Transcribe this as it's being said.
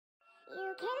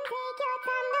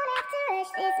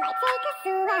this might take us a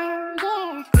while,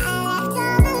 yeah. I left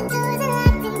all the doors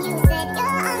unlocked and you said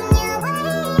you're on your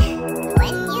way.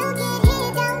 When you get here,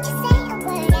 don't you say a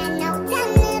word, got no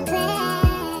time to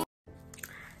play.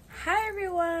 Hi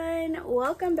everyone,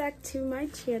 welcome back to my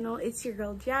channel. It's your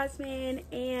girl Jasmine,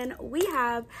 and we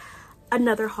have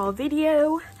another haul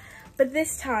video, but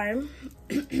this time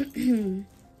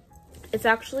it's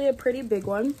actually a pretty big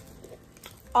one.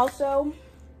 Also,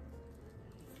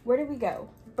 where did we go?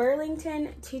 Burlington,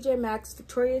 TJ Maxx,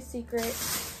 Victoria's Secret,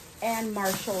 and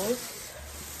Marshalls.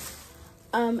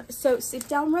 So sit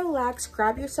down, relax,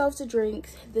 grab yourselves a drink.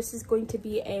 This is going to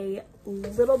be a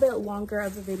little bit longer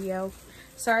of a video.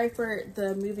 Sorry for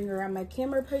the moving around my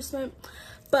camera placement.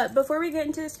 But before we get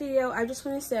into this video, I just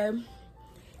want to say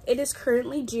it is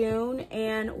currently June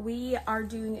and we are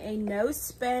doing a no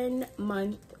spend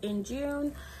month in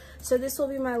June. So this will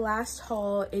be my last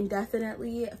haul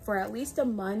indefinitely for at least a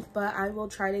month, but I will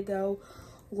try to go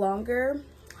longer.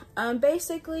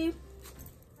 Basically,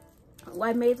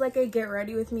 I made like a get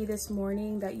ready with me this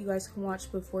morning that you guys can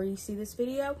watch before you see this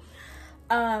video.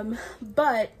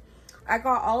 But I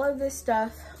got all of this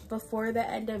stuff before the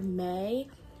end of May.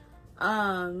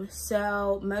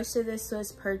 So most of this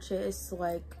was purchased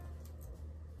like,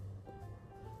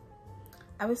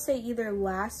 I would say either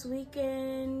last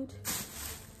weekend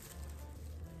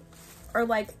or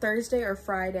like Thursday or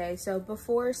Friday, so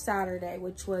before Saturday,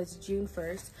 which was June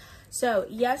 1st. So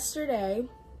yesterday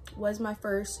was my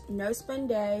first no spend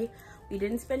day. We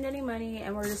didn't spend any money,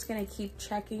 and we're just gonna keep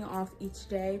checking off each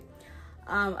day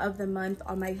of the month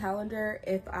on my calendar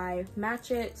if I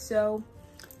match it. So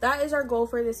that is our goal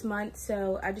for this month.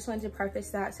 So I just wanted to preface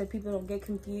that so people don't get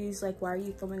confused, like, why are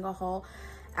you filming a haul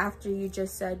after you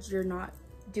just said you're not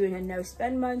doing a no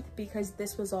spend month, because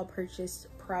this was all purchased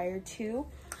prior to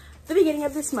the beginning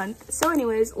of this month. So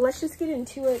anyways, let's just get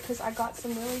into it because I got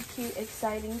some really cute,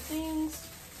 exciting things.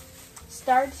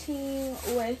 Starting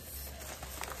with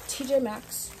TJ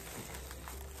Maxx.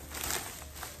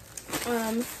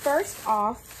 First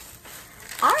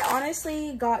off, I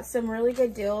honestly got some really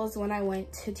good deals when I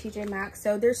went to TJ Maxx.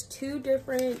 So there's two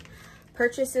different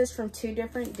purchases from two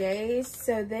different days.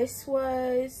 So this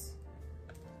was,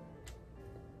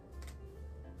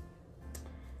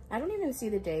 I don't even see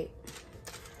the date,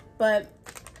 but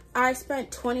I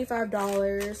spent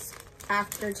 $25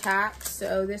 after tax.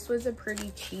 So this was a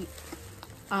pretty cheap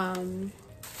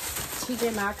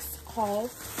TJ Maxx haul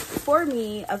for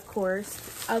me, of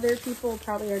course. Other people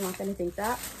probably are not going to think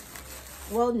that.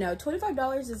 Well, no,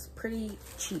 $25 is pretty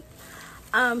cheap.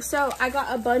 So I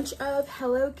got a bunch of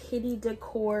Hello Kitty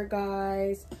decor,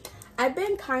 guys. I've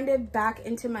been kind of back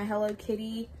into my Hello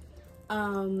Kitty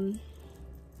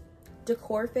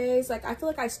decor phase. Like, I feel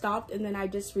like I stopped and then I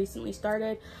just recently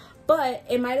started, but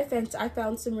in my defense, I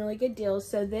found some really good deals.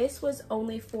 So this was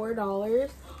only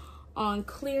 $4 on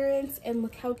clearance, and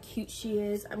look how cute she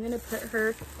is. I'm gonna put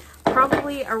her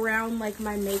probably around like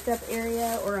my makeup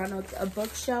area or on a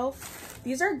bookshelf.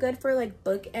 These are good for like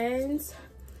bookends.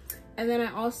 And then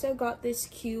I also got this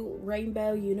cute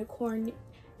rainbow unicorn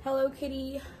Hello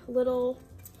Kitty little,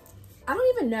 I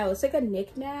don't even know, it's like a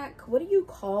knickknack. What do you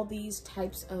call these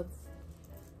types of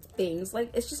things?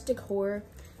 Like, it's just decor.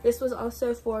 This was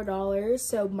also $4,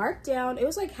 so marked down. It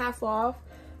was like half off.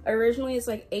 Originally it's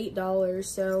like $8,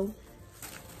 so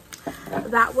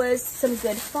that was some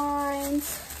good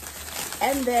finds.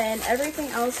 And then everything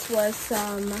else was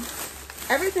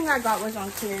everything I got was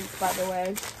on clearance, by the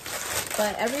way,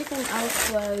 but everything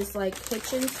else was like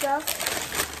kitchen stuff.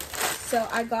 So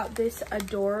I got this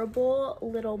adorable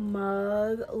little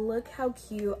mug. Look how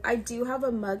cute. I do have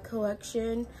a mug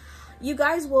collection. You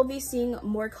guys will be seeing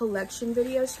more collection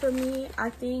videos from me,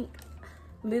 I think,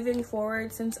 moving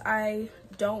forward, since I'm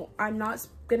not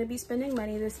gonna be spending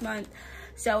money this month.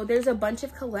 So there's a bunch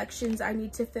of collections I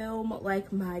need to film,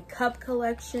 like my cup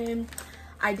collection.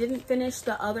 I didn't finish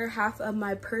the other half of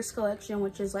my purse collection,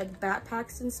 which is like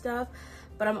backpacks and stuff,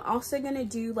 but I'm also gonna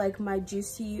do like my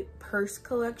juicy purse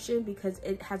collection because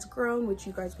it has grown, which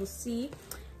you guys will see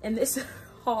in this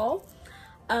haul.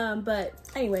 But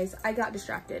anyways, I got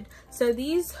distracted. So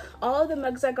all of the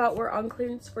mugs I got were on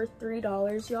clearance for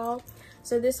 $3, y'all.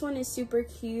 So this one is super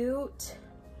cute.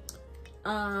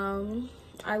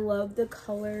 I love the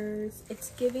colors.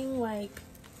 It's giving like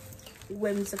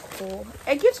whimsical.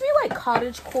 It gives me like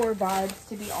cottagecore vibes,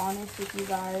 to be honest with you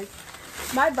guys.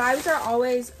 My vibes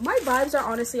are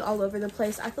honestly all over the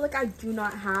place. I feel like I do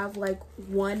not have like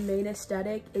one main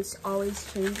aesthetic. It's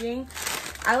always changing.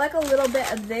 I like a little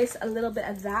bit of this, a little bit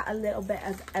of that, a little bit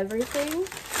of everything.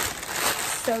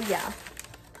 So yeah.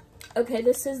 Okay,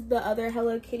 this is the other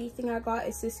Hello Kitty thing I got.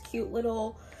 It's this cute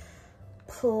little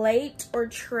plate or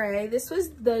tray. This was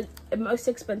the most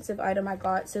expensive item I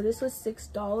got. So this was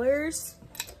 $6,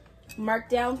 marked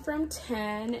down from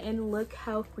 10, and look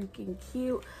how freaking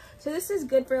cute. So this is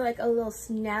good for like a little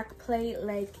snack plate.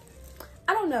 Like,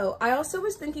 I don't know. I also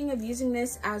was thinking of using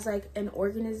this as like an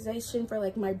organization for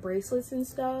like my bracelets and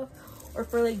stuff, or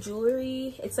for like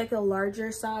jewelry. It's like a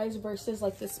larger size versus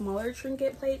like the smaller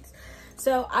trinket plates.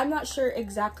 So I'm not sure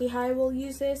exactly how I will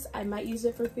use this. I might use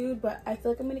it for food, but I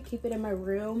feel like I'm gonna keep it in my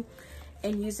room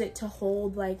and use it to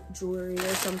hold like jewelry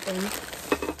or something.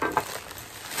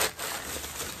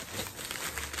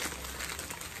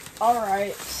 All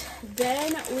right,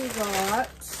 then we got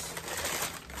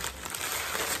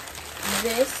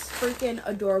this freaking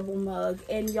adorable mug.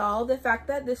 And y'all, the fact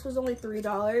that this was only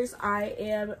 $3, I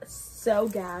am so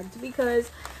gagged because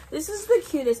this is the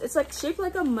cutest. It's like shaped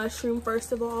like a mushroom,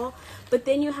 first of all, but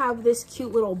then you have this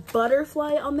cute little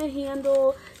butterfly on the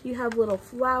handle. You have little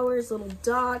flowers, little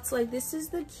dots. Like, this is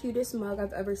the cutest mug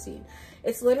I've ever seen.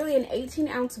 It's literally an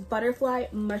 18-ounce butterfly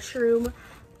mushroom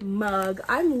mug.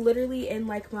 I'm literally in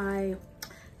like my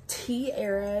tea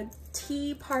era,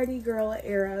 tea party girl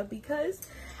era, because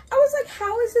I was like,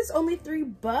 how is this only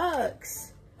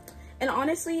 $3? And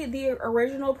honestly, the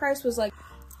original price was like,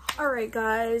 all right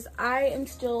guys, I am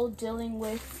still dealing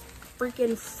with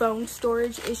freaking phone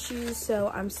storage issues,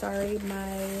 so I'm sorry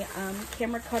my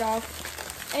camera cut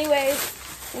off. Anyways,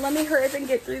 let me hurry up and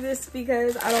get through this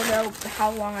because I don't know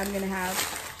how long I'm gonna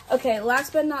have. Okay,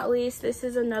 last but not least, this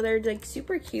is another like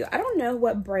super cute. I don't know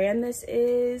what brand this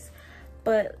is,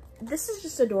 but this is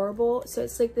just adorable. So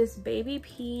it's like this baby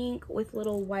pink with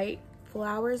little white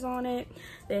flowers on it.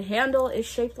 The handle is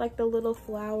shaped like the little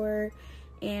flower,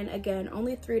 and again,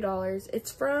 only $3.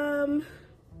 It's from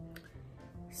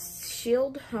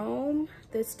Shield Home.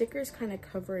 The sticker's kind of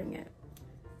covering it.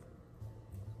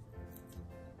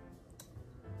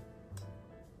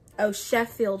 Oh,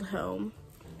 Sheffield Home.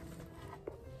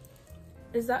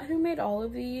 Is that who made all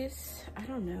of these? I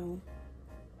don't know.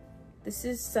 This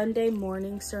is Sunday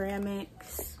Morning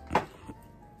Ceramics.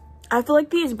 I feel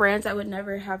like these brands I would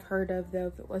never have heard of though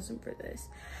if it wasn't for this.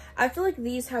 I feel like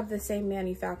these have the same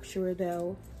manufacturer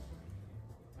though,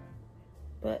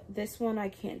 but this one I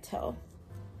can't tell.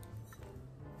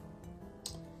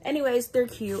 Anyways, they're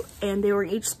cute and they were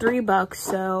each $3,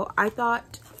 so I feel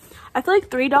like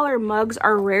 $3 mugs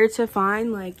are rare to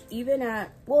find. Like, even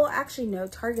at, well, actually no,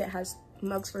 Target has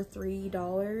mugs for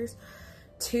 $3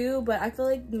 too, but I feel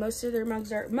like most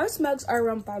mugs are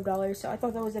around $5, so I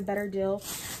thought that was a better deal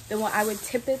than what I would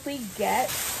typically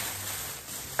get.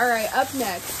 All right, up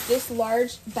next, this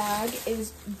large bag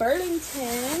is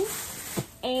Burlington,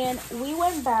 and we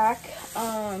went back.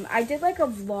 I did like a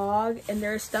vlog and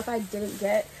there's stuff I didn't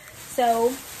get. So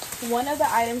one of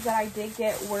the items that I did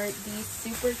get were these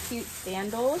super cute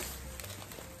sandals.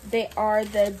 They are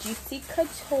the Juicy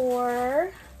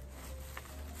Couture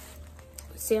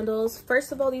sandals.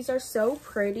 First of all, these are so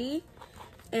pretty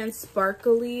and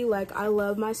sparkly. Like, I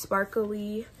love my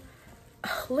sparkly.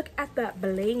 Look at that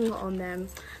bling on them.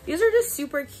 These are just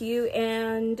super cute,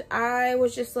 and I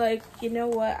was just like, you know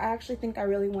what, I actually think I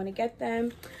really want to get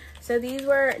them. So these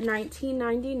were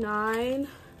 $19.99,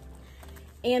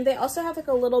 and they also have like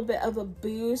a little bit of a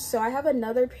boost. So I have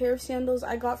another pair of sandals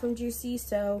I got from Juicy,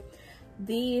 so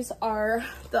these are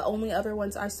the only other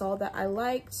ones I saw that I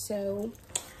liked, so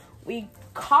we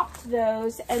copped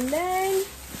those. And then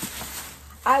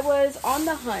I was on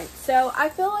the hunt. So I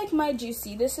feel like my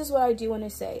Juicy, this is what I do want to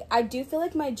say. I do feel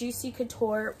like my Juicy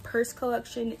Couture purse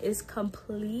collection is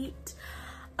complete.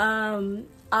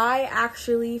 I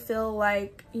actually feel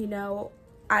like, you know,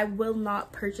 I will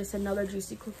not purchase another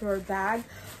Juicy Couture bag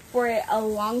for a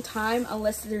long time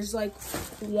unless there's like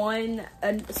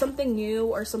something new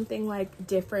or something like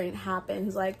different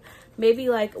happens. Like maybe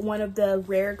like one of the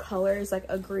rare colors, like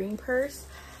a green purse.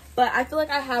 But I feel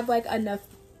like I have like enough.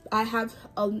 I have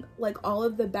like all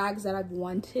of the bags that I've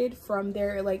wanted from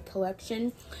their like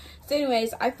collection. So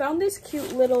anyways, I found this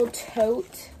cute little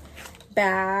tote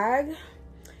bag.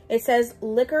 It says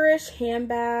licorice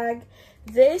handbag.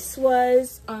 This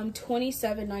was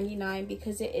 $27.99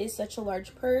 because it is such a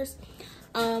large purse.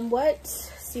 Let's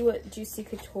see what Juicy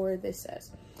Couture this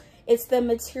says. It's the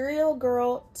Material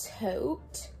Girl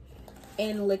tote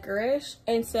in licorice.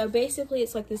 And so basically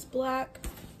it's like this black,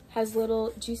 has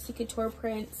little Juicy Couture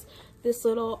prints, this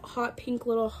little hot pink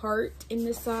little heart in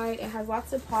the side. It has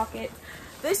lots of pockets.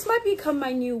 This might become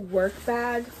my new work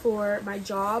bag for my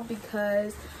job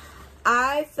because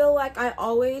I feel like I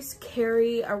always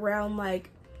carry around like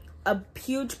a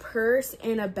huge purse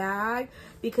and a bag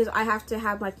because I have to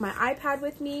have like my iPad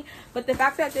with me. But the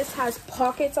fact that this has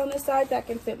pockets on the side that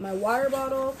can fit my water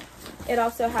bottle. It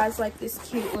also has like this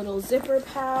cute little zipper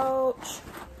pouch.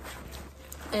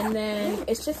 And then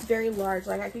it's just very large.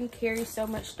 Like I can carry so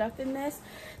much stuff in this.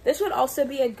 This would also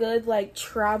be a good like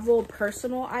travel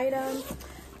personal item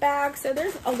bag. So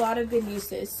there's a lot of good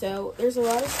uses. So there's a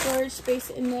lot of storage space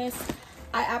in this.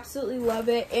 I absolutely love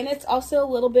it. And it's also a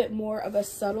little bit more of a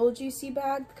subtle juicy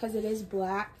bag because it is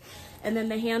black. And then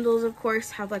the handles, of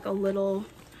course, have like a little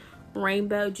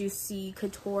rainbow juicy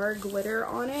couture glitter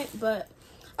on it. But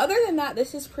other than that,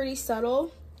 this is pretty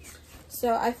subtle.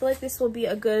 So I feel like this will be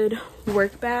a good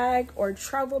work bag or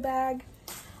travel bag.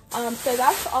 So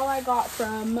that's all I got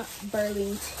from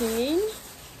Burlington.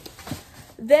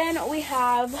 Then we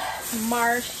have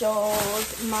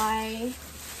Marshall's, my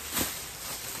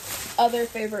other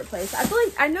favorite place. I feel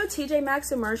like I know TJ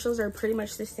Maxx and Marshalls are pretty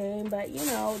much the same, but you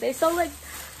know,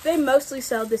 they mostly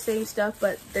sell the same stuff,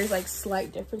 but there's like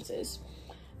slight differences.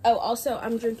 Oh, also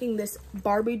I'm drinking this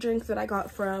Barbie drink that I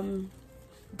got from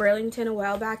Burlington a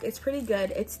while back. It's pretty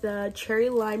good. It's the cherry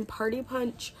lime party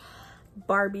punch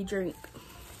Barbie drink.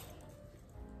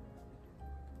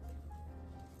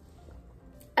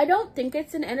 I don't think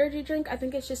it's an energy drink. I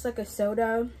think it's just like a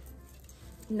soda.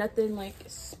 Nothing like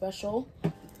special.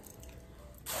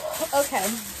 Okay,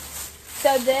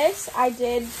 so this, I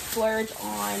did splurge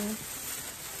on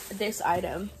this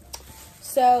item.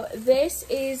 So this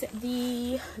is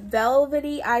the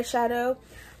Velvety Eyeshadow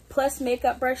plus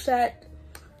Makeup Brush Set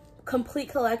complete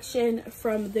collection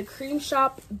from the Cream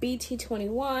Shop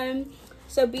BT21.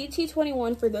 So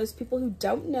BT21, for those people who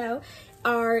don't know,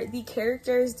 are the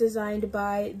characters designed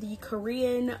by the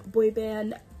Korean boy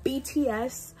band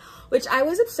BTS, which I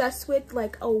was obsessed with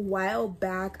like a while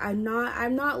back. I'm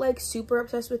not like super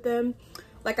obsessed with them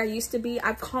like I used to be.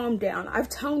 I've calmed down. I've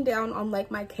toned down on like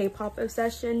my K-pop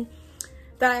obsession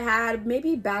that I had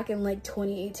maybe back in like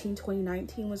 2018,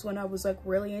 2019 was when I was like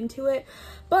really into it.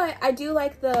 But I do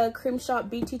like the Cream Shop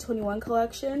BT21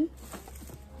 collection,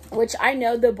 which I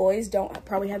know the boys don't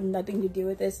probably have nothing to do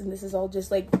with this, and this is all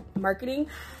just like marketing,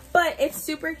 but it's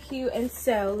super cute. And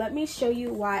so let me show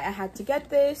you why I had to get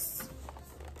this.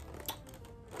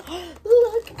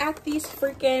 Look at these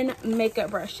freaking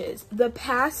makeup brushes. The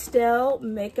pastel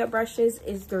makeup brushes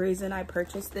is the reason I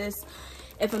purchased this,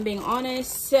 if I'm being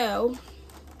honest. So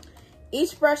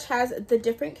each brush has the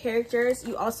different characters.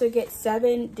 You also get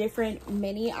 7 different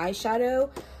mini eyeshadow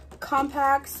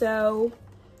compacts, so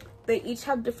they each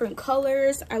have different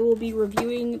colors. I will be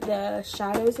reviewing the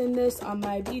shadows in this on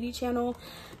my beauty channel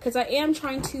because I am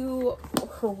trying to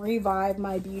revive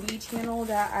my beauty channel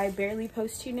that I barely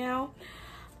post to now.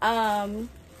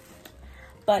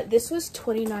 But this was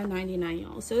 $29.99,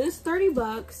 y'all. So it's 30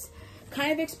 bucks,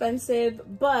 kind of expensive,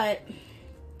 but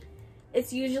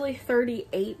it's usually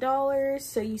 $38,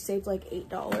 so you saved like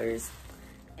 $8.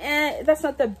 And that's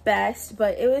not the best,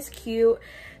 but it was cute.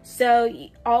 So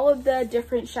all of the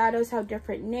different shadows have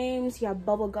different names. You have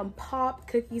Bubblegum Pop,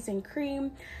 Cookies and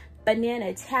Cream,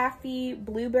 Banana Taffy,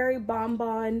 Blueberry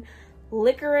Bonbon,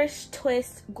 Licorice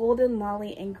Twist, Golden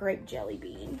Lolly, and Grape Jelly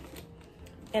Bean.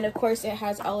 And of course it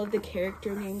has all of the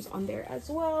character names on there as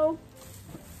well.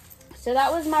 So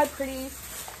that was my pretty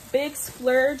big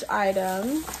splurge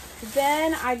item.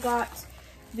 Then I got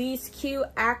these cute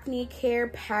acne care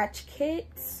patch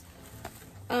kits.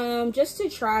 Just to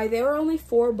try. They were only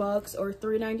 $4 or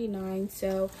 $3.99.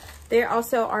 So there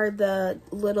also are the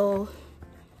little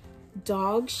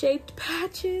dog shaped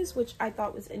patches, which I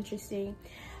thought was interesting.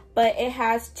 But it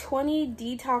has 20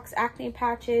 detox acne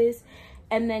patches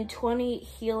and then 20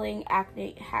 healing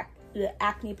acne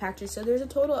patches. So there's a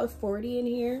total of 40 in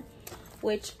here,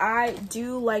 which I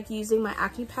do like using my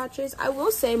acne patches. I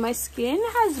will say my skin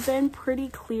has been pretty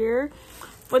clear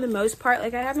for the most part.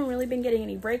 Like I haven't really been getting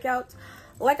any breakouts.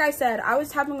 Like I said, I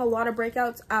was having a lot of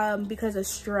breakouts because of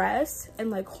stress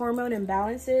and like hormone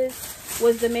imbalances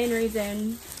was the main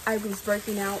reason I was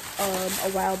breaking out a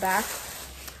while back.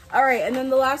 All right, and then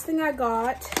the last thing I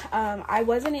got, I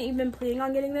wasn't even planning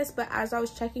on getting this, but as I was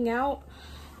checking out,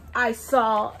 I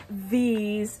saw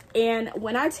these, and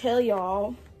when I tell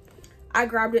y'all, I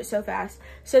grabbed it so fast.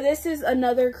 So this is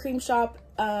another Cream Shop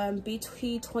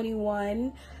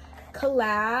BT21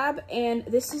 collab, and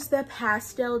this is the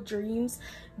Pastel Dreams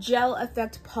Gel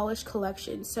Effect Polish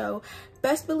Collection. So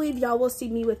best believe y'all will see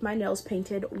me with my nails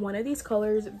painted one of these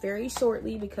colors very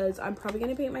shortly because I'm probably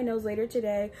going to paint my nails later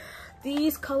today.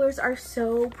 These colors are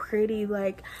so pretty.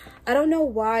 Like, I don't know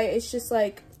why, it's just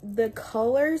like the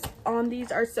colors on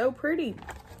these are so pretty.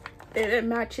 It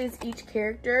matches each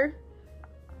character.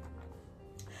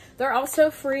 They're also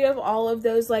free of all of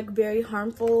those like very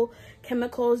harmful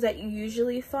chemicals that you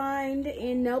usually find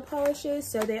in nail polishes.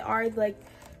 So they are like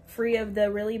free of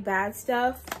the really bad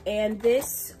stuff. And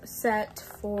this set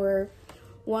for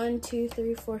 1, 2,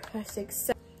 3, 4, 5, 6,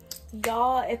 7.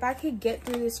 Y'all, if I could get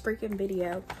through this freaking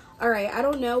video. All right, I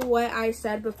don't know what I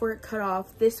said before it cut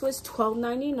off. This was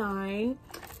 $12.99.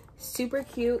 Super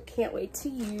cute. Can't wait to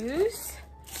use.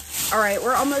 All right,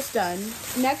 we're almost done.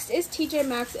 Next is TJ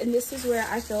Maxx, and this is where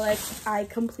I feel like I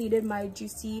completed my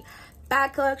juicy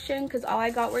bag collection because all I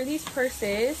got were these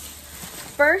purses.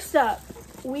 First up,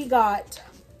 we got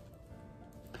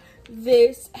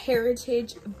this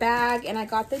heritage bag, and I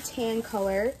got the tan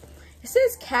color. It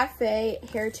says Cafe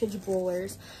Heritage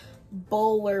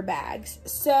Bowler bags.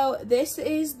 So this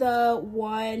is the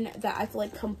one that I feel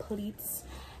like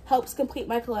helps complete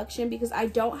my collection because I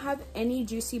don't have any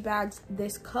juicy bags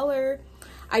this color.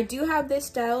 I do have this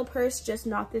style purse, just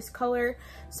not this color.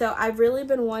 So I've really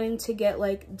been wanting to get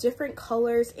like different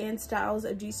colors and styles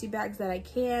of juicy bags that I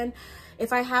can.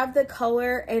 If I have the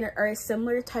color or a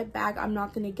similar type bag, I'm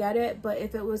not going to get it. But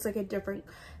if it was like a different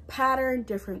pattern,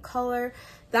 different color,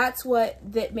 that's what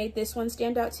made this one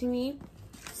stand out to me.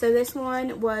 So this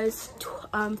one was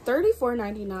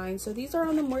 $34.99. So these are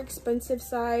on the more expensive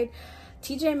side.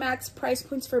 TJ Maxx price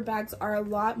points for bags are a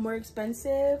lot more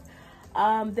expensive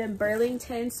than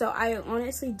Burlington. So I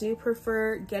honestly do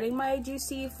prefer getting my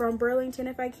juicy from Burlington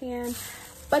if I can.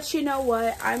 But you know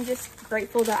what? I'm just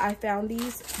grateful that I found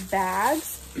these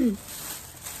bags.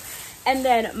 And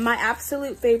then my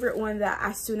absolute favorite one that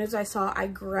as soon as I saw, I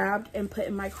grabbed and put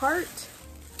in my cart.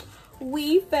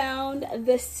 We found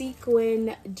the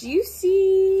sequin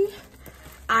juicy.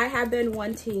 I have been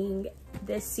wanting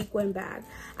this sequin bag.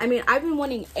 I mean, I've been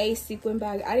wanting a sequin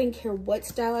bag. I didn't care what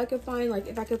style I could find. Like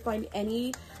if I could find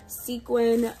any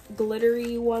sequin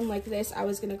glittery one like this, I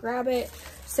was gonna grab it.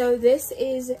 So this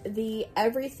is the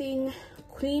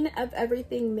Queen of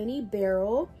Everything mini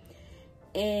barrel,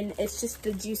 and it's just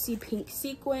the juicy pink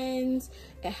sequins.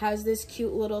 It has this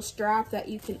cute little strap that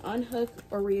you can unhook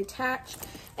or reattach,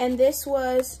 and this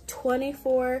was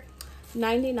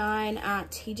 $24.99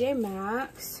 at TJ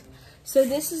Maxx. So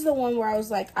this is the one where I was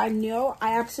like, I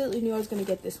absolutely knew I was going to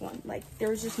get this one. Like, there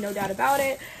was just no doubt about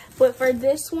it. But for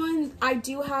this one, I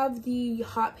do have the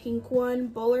hot pink one,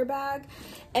 bowler bag.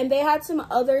 And they had some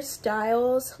other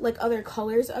styles, like other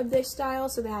colors of this style.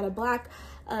 So they had a black,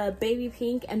 baby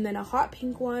pink, and then a hot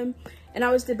pink one. And I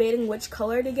was debating which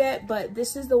color to get, but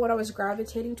this is the one I was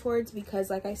gravitating towards because,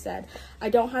 like I said, I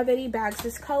don't have any bags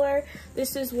this color.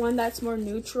 This is one that's more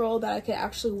neutral that I could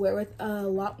actually wear with a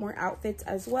lot more outfits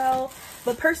as well.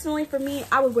 But personally, for me,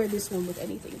 I would wear this one with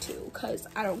anything too because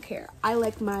I don't care. I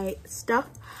like my stuff.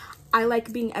 I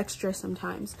like being extra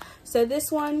sometimes. So this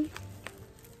one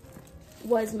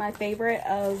was my favorite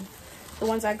of the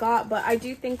ones I got, but I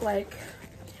do think like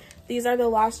these are the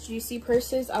last juicy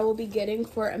purses I will be getting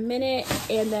for a minute,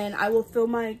 and then I will fill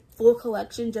my full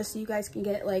collection just so you guys can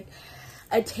get like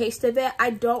a taste of it. I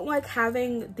don't like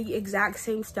having the exact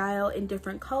same style in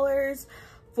different colors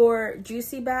for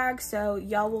juicy bags, so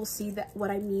y'all will see that what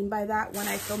I mean by that when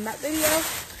I film that video.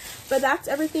 But that's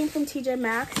everything from TJ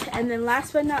Maxx. And then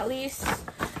last but not least,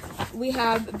 we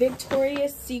have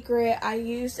Victoria's Secret. I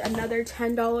used another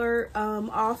 $10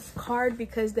 off card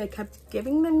because they kept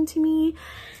giving them to me.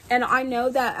 And I know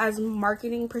that as a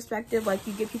marketing perspective, like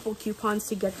you give people coupons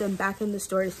to get them back in the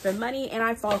store to spend money, and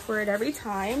I fall for it every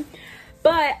time.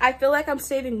 But I feel like I'm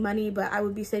saving money, but I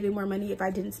would be saving more money if I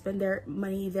didn't spend their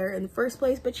money there in the first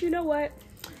place. But you know what?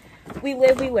 We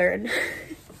live, we learn.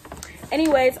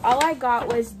 Anyways, all I got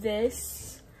was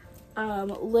this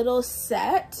little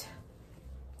set.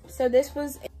 So this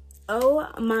was, oh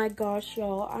my gosh,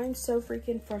 y'all. I'm so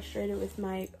freaking frustrated with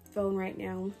my phone right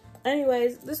now.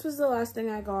 Anyways, this was the last thing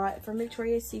I got from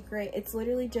Victoria's Secret. It's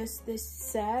literally just this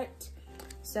set.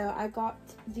 So I got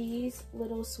these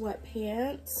little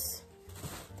sweatpants.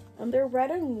 They're red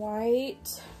and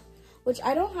white, which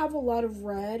I don't have a lot of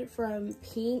red from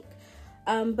pink.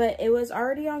 But it was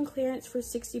already on clearance for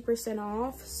 60%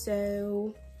 off.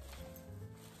 So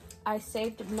I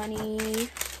saved money.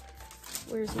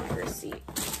 Where's my receipt?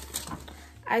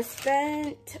 I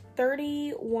spent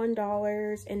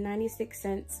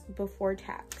 $31.96 before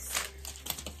tax.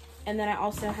 And then I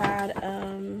also had,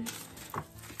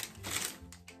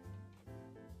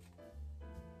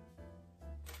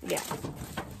 yeah.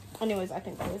 Anyways, I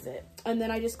think that was it. And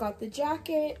then I just got the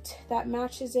jacket that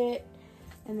matches it.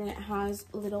 And then it has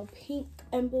a little pink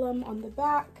emblem on the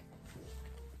back.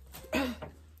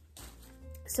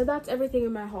 So that's everything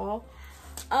in my haul.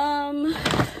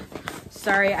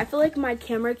 Sorry, I feel like my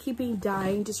camera keeping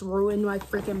dying just ruined my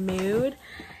freaking mood.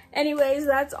 Anyways,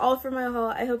 that's all for my haul.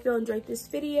 I hope y'all enjoyed this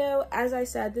video. As I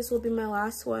said, this will be my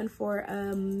last one for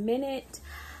a minute,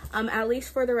 at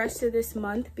least for the rest of this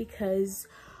month, because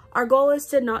our goal is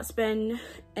to not spend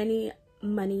any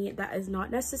money that is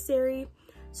not necessary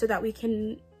so that we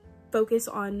can focus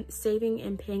on saving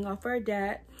and paying off our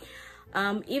debt.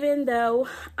 Even though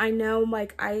I know,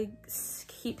 like, I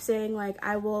keep saying, like,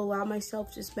 I will allow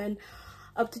myself to spend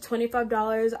up to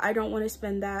 $25. I don't want to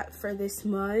spend that for this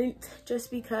month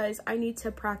just because I need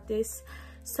to practice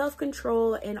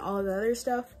self-control and all the other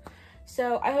stuff.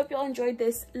 So I hope y'all enjoyed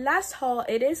this last haul.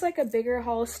 It is like a bigger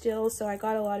haul still, so I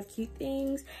got a lot of cute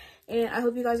things, and I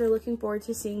hope you guys are looking forward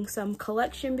to seeing some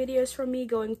collection videos from me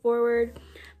going forward,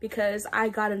 because I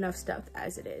got enough stuff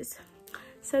as it is.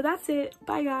 So that's it.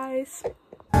 Bye guys.